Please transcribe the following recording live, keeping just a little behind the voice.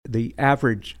the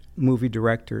average movie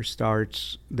director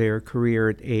starts their career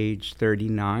at age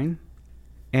 39,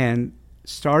 and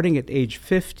starting at age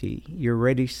 50, you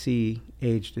already see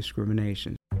age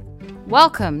discrimination.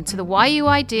 Welcome to the YU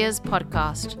Ideas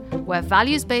podcast, where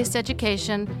values-based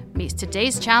education meets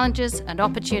today's challenges and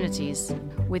opportunities,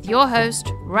 with your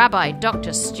host, Rabbi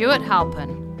Dr. Stuart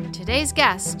Halpern. Today's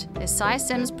guest is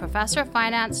SciSim's Professor of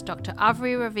Finance, Dr.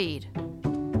 Avri Ravid.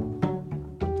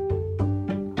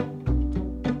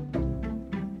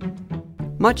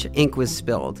 Much ink was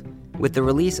spilled with the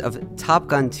release of Top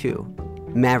Gun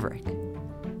 2, Maverick,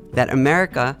 that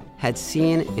America had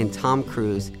seen in Tom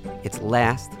Cruise its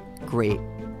last great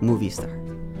movie star.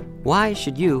 Why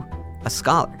should you, a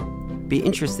scholar, be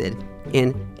interested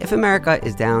in if America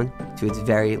is down to its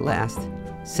very last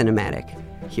cinematic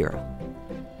hero?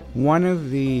 One of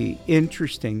the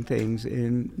interesting things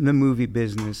in the movie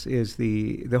business is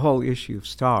the whole issue of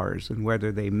stars and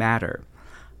whether they matter.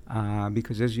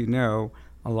 Because as you know,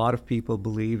 a lot of people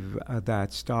believe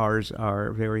that stars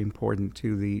are very important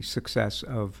to the success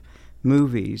of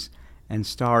movies, and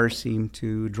stars seem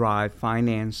to drive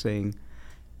financing.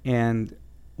 And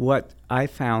what I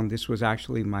found, this was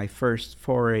actually my first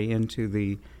foray into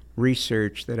the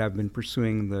research that I've been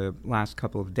pursuing the last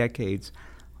couple of decades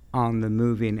on the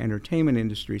movie and entertainment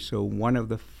industry. So one of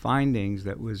the findings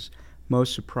that was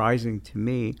most surprising to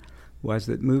me was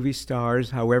that movie stars,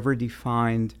 however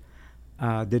defined,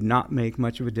 did not make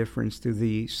much of a difference to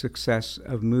the success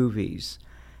of movies.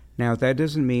 Now, that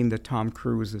doesn't mean that Tom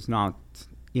Cruise is not,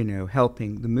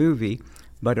 helping the movie,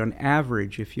 but on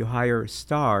average, if you hire a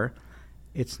star,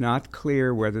 it's not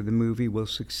clear whether the movie will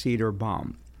succeed or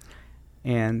bomb.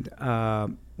 And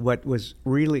what was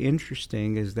really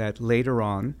interesting is that later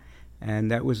on,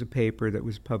 and that was a paper that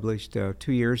was published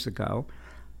 2 years ago,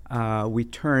 we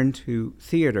turned to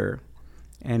theater,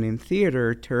 and in theater,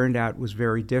 it turned out was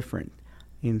very different.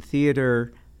 In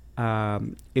theater,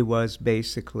 it was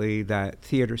basically that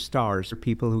theater stars, or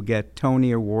people who get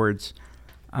Tony Awards,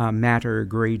 matter a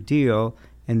great deal,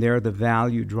 and they're the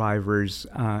value drivers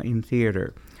in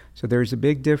theater. So there's a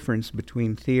big difference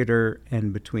between theater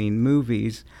and between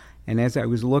movies, and as I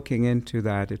was looking into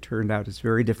that, it turned out it's a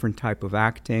very different type of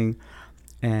acting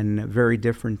and a very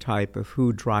different type of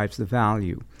who drives the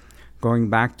value. Going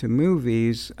back to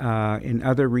movies, in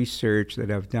other research that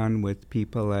I've done with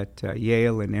people at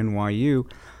Yale and NYU,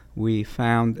 we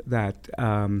found that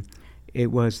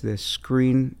it was the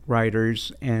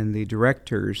screenwriters and the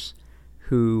directors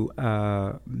who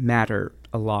matter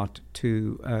a lot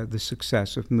to the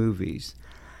success of movies.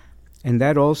 And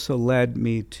that also led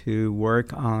me to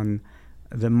work on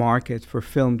the market for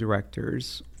film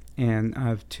directors. And I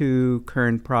have 2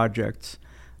 current projects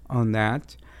on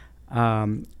that.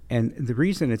 And the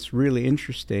reason it's really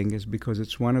interesting is because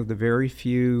it's one of the very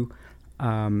few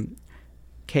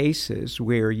cases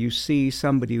where you see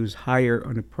somebody who's hired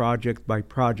on a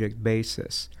project-by-project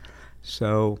basis.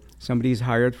 So somebody's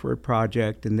hired for a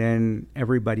project, and then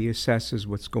everybody assesses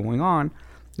what's going on,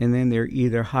 and then they're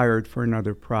either hired for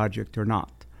another project or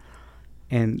not.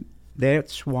 And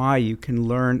that's why you can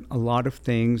learn a lot of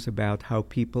things about how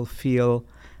people feel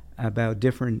about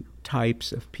different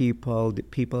types of people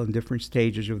in different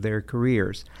stages of their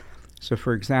careers. So,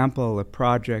 for example, a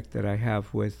project that I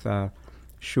have with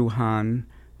Shu Han,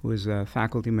 who is a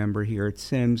faculty member here at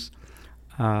SIMS,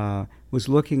 was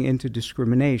looking into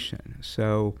discrimination.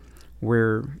 So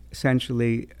we're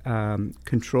essentially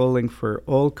controlling for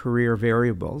all career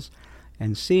variables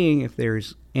and seeing if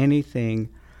there's anything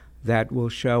that will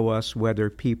show us whether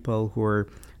people who are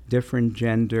different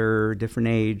gender, different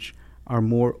age, are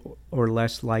more or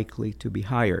less likely to be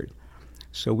hired.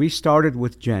 So we started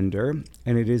with gender,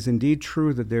 and it is indeed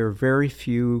true that there are very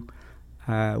few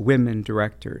women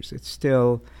directors. It's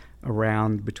still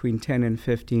around between 10 and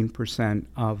 15%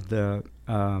 of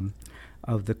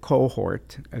the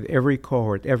cohort.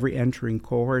 Every entering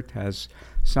cohort has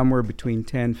somewhere between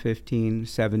 10, 15,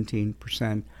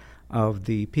 17% of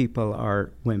the people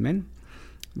are women.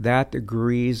 That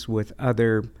agrees with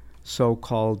other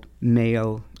so-called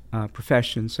male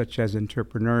professions such as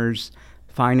entrepreneurs,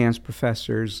 finance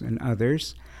professors, and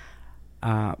others.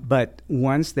 But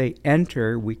once they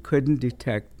enter, we couldn't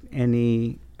detect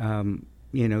any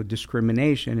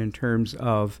discrimination in terms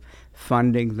of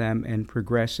funding them and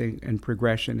progression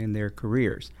in their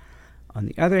careers. On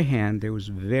the other hand, there was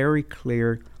very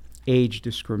clear age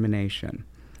discrimination.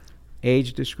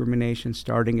 Age discrimination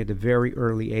starting at a very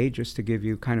early age. Just to give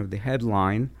you kind of the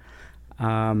headline,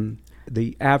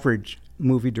 the average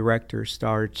movie director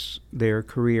starts their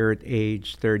career at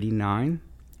age 39,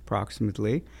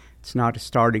 approximately. It's not a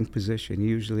starting position.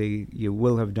 Usually you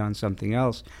will have done something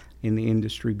else in the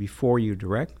industry before you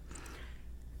direct.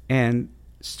 And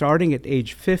starting at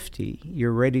age 50, you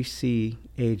already see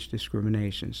age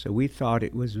discrimination. So we thought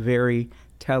it was very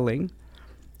telling,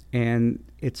 and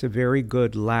it's a very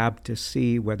good lab to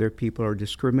see whether people are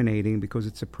discriminating because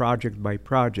it's a project by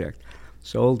project.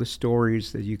 So all the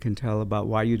stories that you can tell about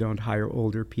why you don't hire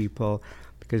older people,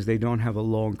 because they don't have a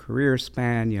long career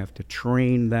span, you have to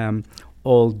train them,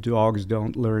 old dogs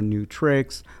don't learn new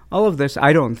tricks. All of this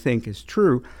I don't think is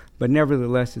true, but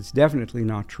nevertheless it's definitely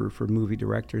not true for movie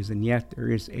directors, and yet there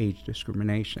is age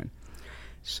discrimination.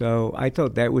 So I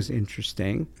thought that was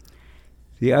interesting.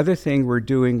 The other thing we're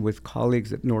doing with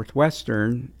colleagues at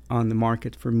Northwestern on the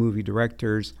market for movie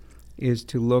directors is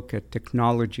to look at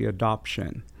technology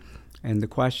adoption. And the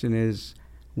question is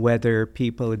whether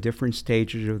people at different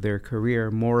stages of their career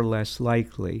are more or less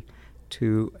likely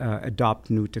to adopt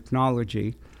new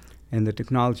technology. And the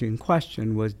technology in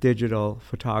question was digital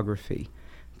photography,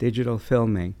 digital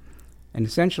filming. And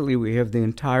essentially we have the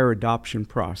entire adoption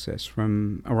process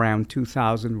from around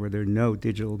 2000, where there are no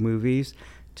digital movies,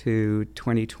 to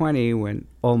 2020, when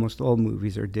almost all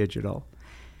movies are digital.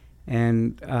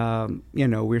 And,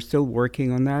 we're still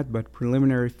working on that, but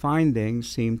preliminary findings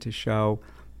seem to show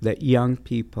that young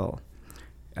people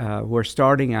who are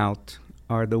starting out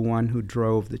are the one who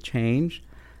drove the change.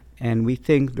 And we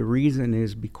think the reason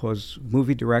is because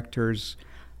movie directors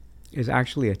is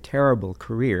actually a terrible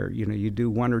career. You do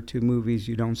 1 or 2 movies,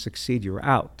 you don't succeed, you're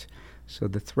out. So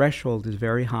the threshold is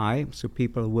very high, so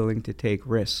people are willing to take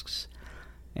risks.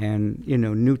 And,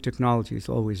 new technology is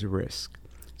always a risk.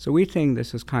 So we think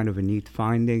this is kind of a neat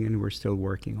finding, and we're still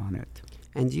working on it.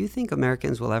 And do you think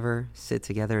Americans will ever sit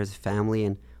together as a family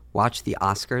and watch the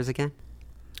Oscars again?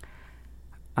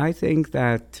 I think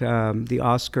that the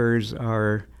Oscars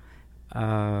are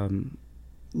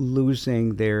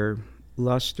losing their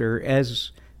luster,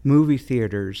 as movie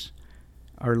theaters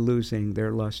are losing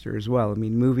their luster as well. I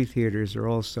mean, movie theaters are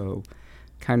also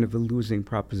kind of a losing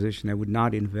proposition. I would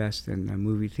not invest in a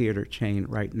movie theater chain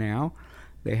right now.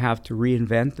 They have to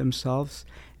reinvent themselves.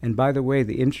 And by the way,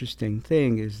 the interesting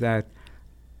thing is that,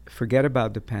 forget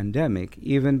about the pandemic,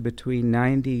 even between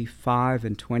 95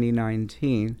 and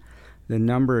 2019, the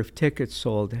number of tickets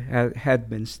sold had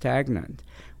been stagnant,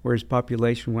 whereas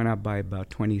population went up by about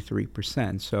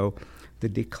 23%. So the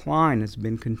decline has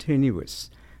been continuous.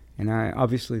 And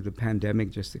obviously the pandemic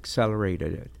just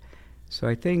accelerated it. So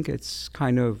I think it's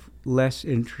kind of less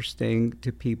interesting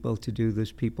to people to do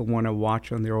this. People want to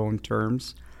watch on their own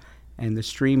terms, and the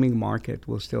streaming market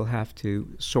will still have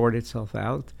to sort itself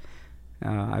out.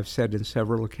 I've said on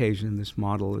several occasions this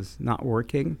model is not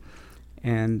working,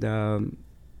 and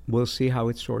we'll see how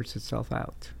it sorts itself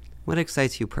out. What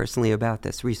excites you personally about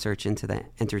this research into the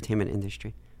entertainment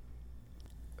industry?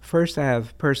 First, I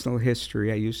have personal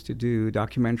history. I used to do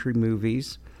documentary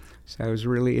movies. So I was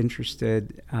really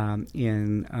interested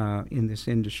in this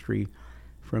industry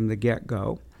from the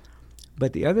get-go.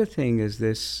 But the other thing is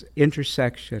this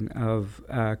intersection of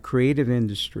creative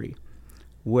industry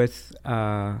with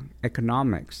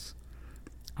economics.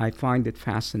 I find it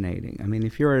fascinating. I mean,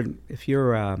 if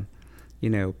you're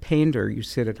a painter, you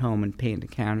sit at home and paint a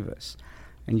canvas,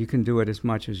 and you can do it as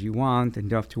much as you want, and you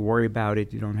don't have to worry about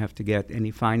it. You don't have to get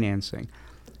any financing.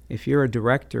 If you're a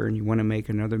director and you want to make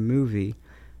another movie,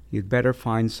 you'd better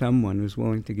find someone who's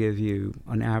willing to give you,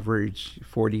 on average,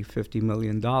 $40-50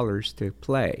 million to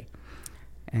play.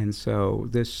 And so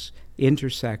this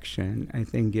intersection, I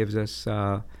think, gives us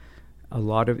a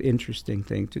lot of interesting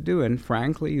things to do. And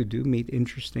frankly, you do meet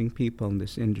interesting people in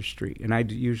this industry. And I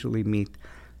usually meet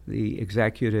the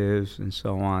executives and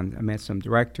so on. I met some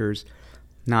directors,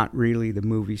 not really the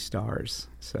movie stars.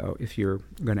 So if you're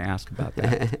going to ask about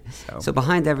that. So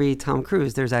behind every Tom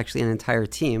Cruise, there's actually an entire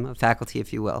team, a faculty,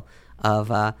 if you will,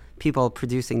 of people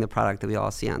producing the product that we all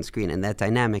see on screen. And that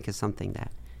dynamic is something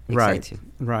that excites you.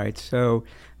 Right. So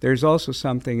there's also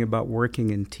something about working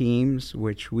in teams,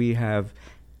 which we have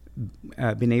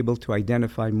been able to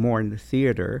identify more in the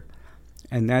theater.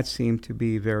 And that seemed to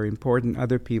be very important.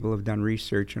 Other people have done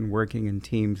research on working in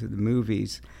teams in the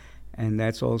movies. And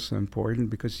that's also important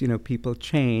because, people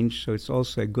change, so it's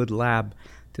also a good lab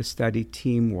to study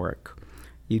teamwork.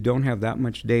 You don't have that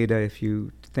much data if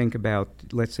you think about,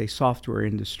 let's say, software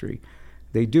industry.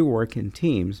 They do work in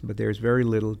teams, but there's very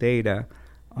little data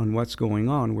on what's going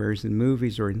on, whereas in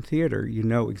movies or in theater, you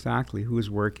know exactly who is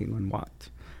working on what.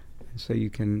 And so you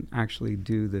can actually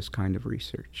do this kind of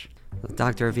research. Well,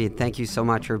 Dr. Ravid, thank you so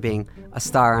much for being a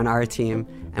star on our team,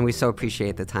 and we so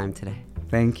appreciate the time today.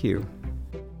 Thank you.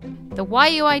 The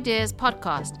YU Ideas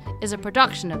podcast is a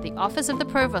production of the Office of the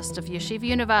Provost of Yeshiva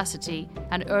University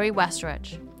and Uri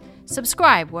Westridge.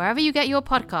 Subscribe wherever you get your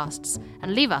podcasts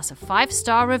and leave us a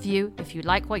 5-star review if you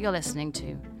like what you're listening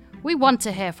to. We want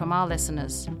to hear from our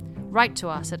listeners. Write to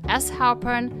us at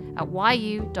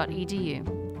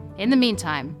shalpern@yu.edu. In the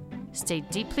meantime, stay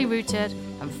deeply rooted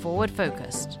and forward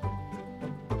focused.